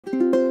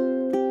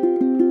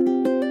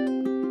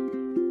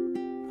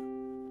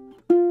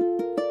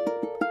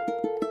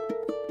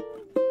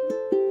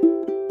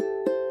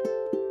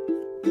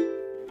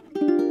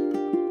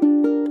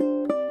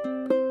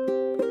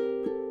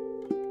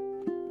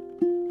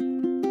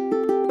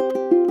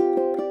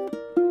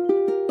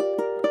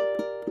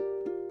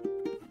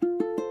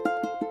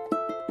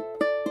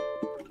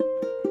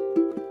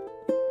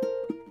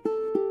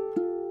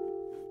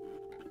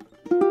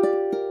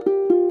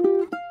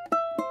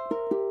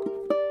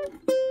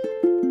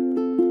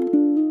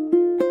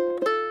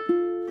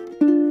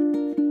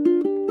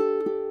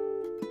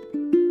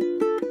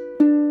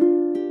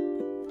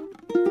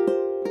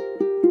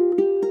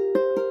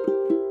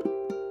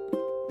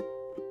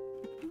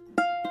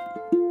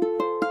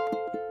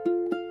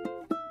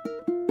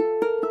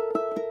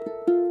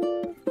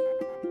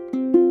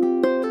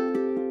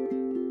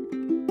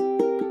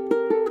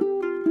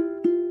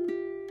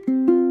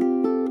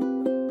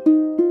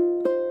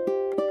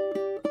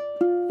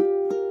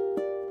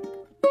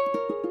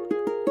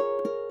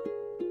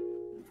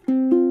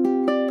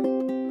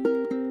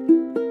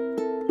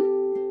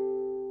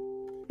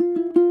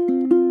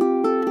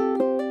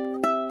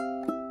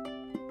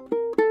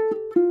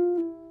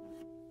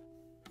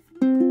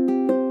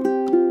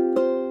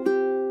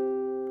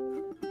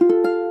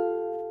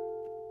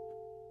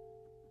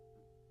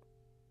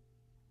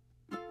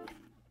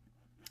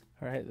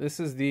All right, this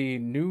is the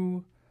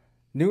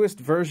newest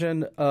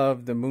version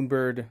of the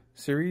Moonbird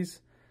series.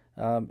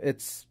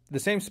 It's the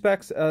same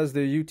specs as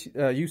the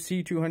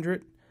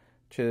UC200,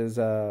 which is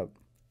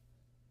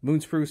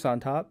moon spruce on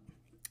top,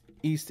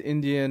 East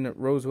Indian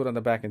rosewood on the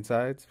back and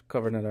sides,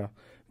 covered in a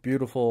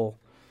beautiful,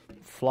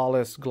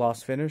 flawless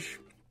gloss finish.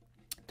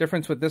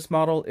 Difference with this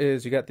model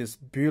is you got this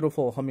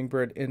beautiful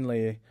hummingbird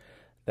inlay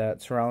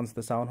that surrounds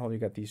the sound hole. You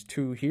got these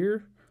two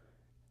here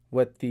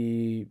with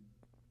the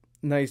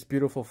nice,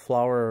 beautiful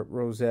flower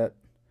rosette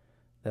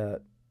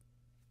that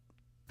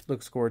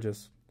looks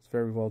gorgeous. It's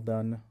very well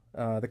done.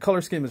 The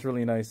color scheme is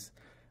really nice.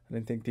 I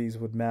didn't think these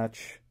would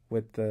match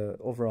with the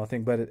overall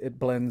thing, but it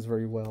blends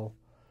very well.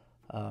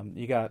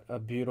 You got a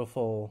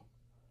beautiful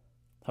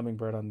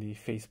hummingbird on the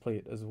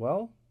faceplate as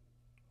well.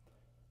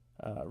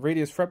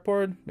 Radius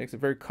fretboard makes it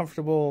very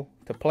comfortable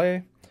to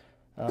play.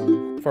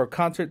 For a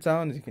concert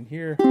sound, as you can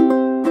hear,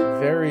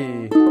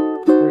 very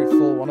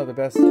full. One of the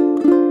best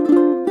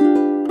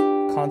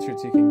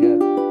concerts you can get.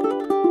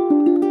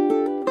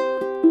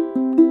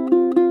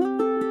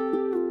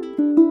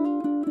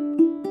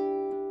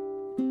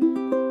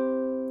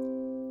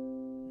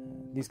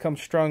 These come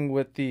strung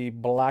with the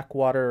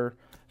Blackwater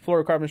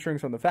fluorocarbon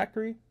strings from the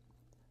factory,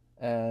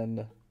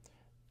 and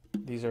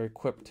these are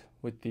equipped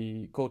with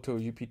the Goto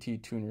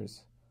UPT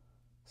tuners,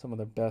 some of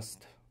the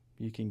best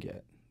you can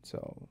get.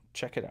 So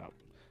check it out,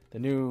 the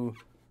new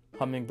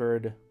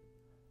Hummingbird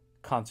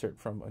Concert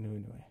from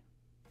aNueNue.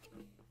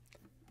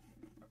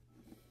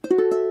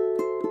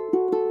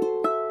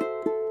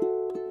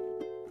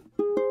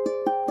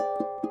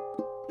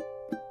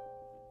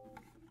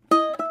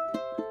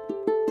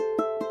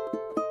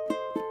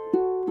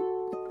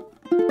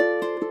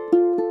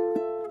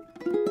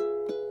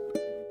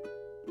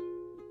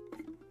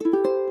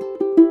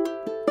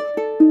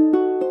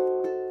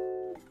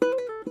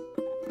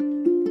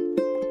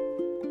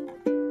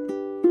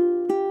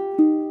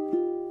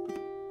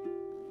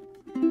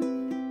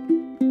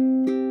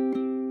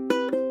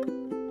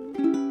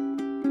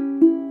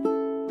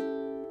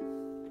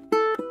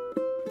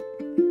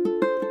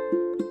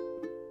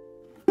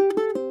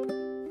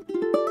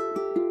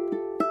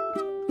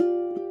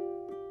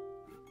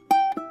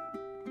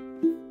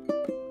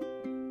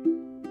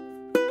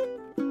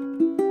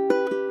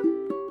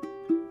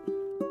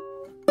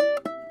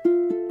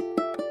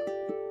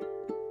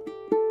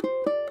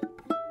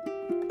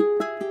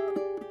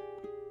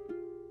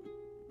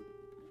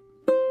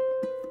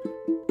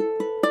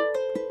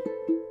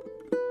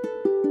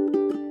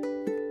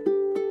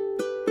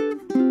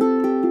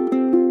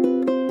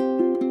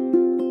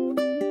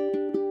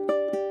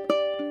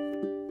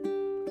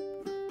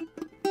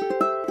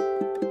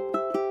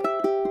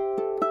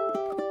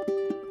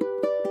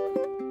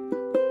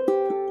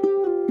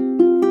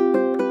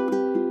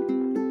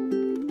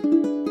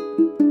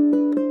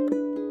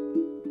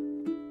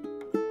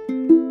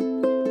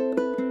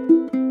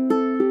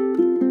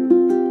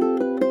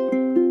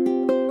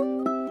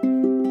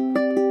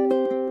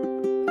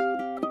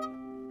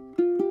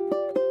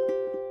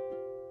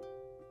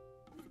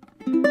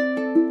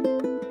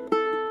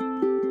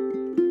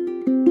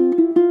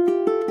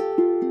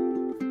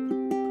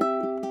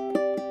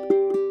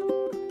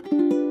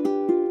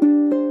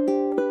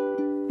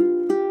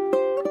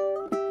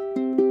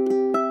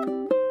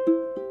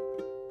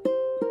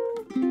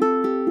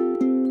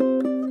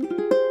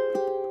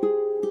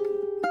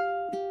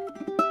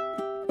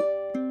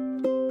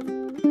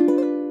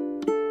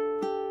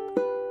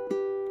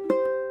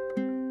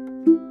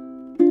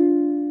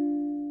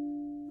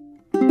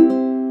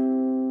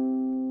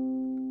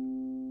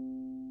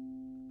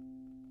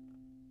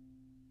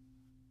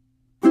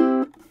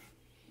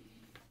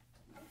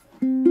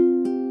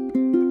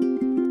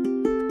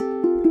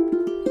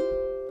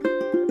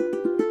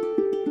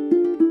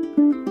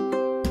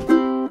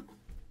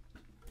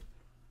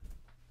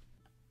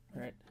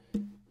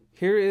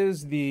 Here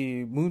is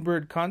the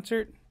Moonbird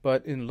Concert,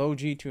 but in low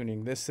G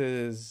tuning. This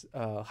is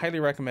highly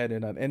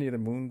recommended on any of the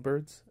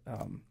Moonbirds.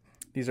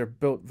 These are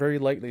built very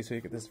lightly, so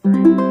you get this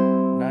very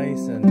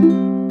nice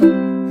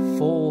and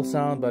full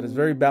sound, but it's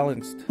very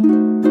balanced.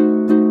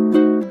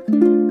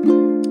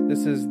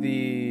 This is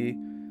the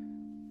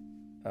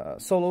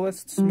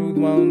Soloist Smooth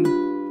Wound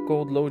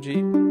Gold Low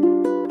G.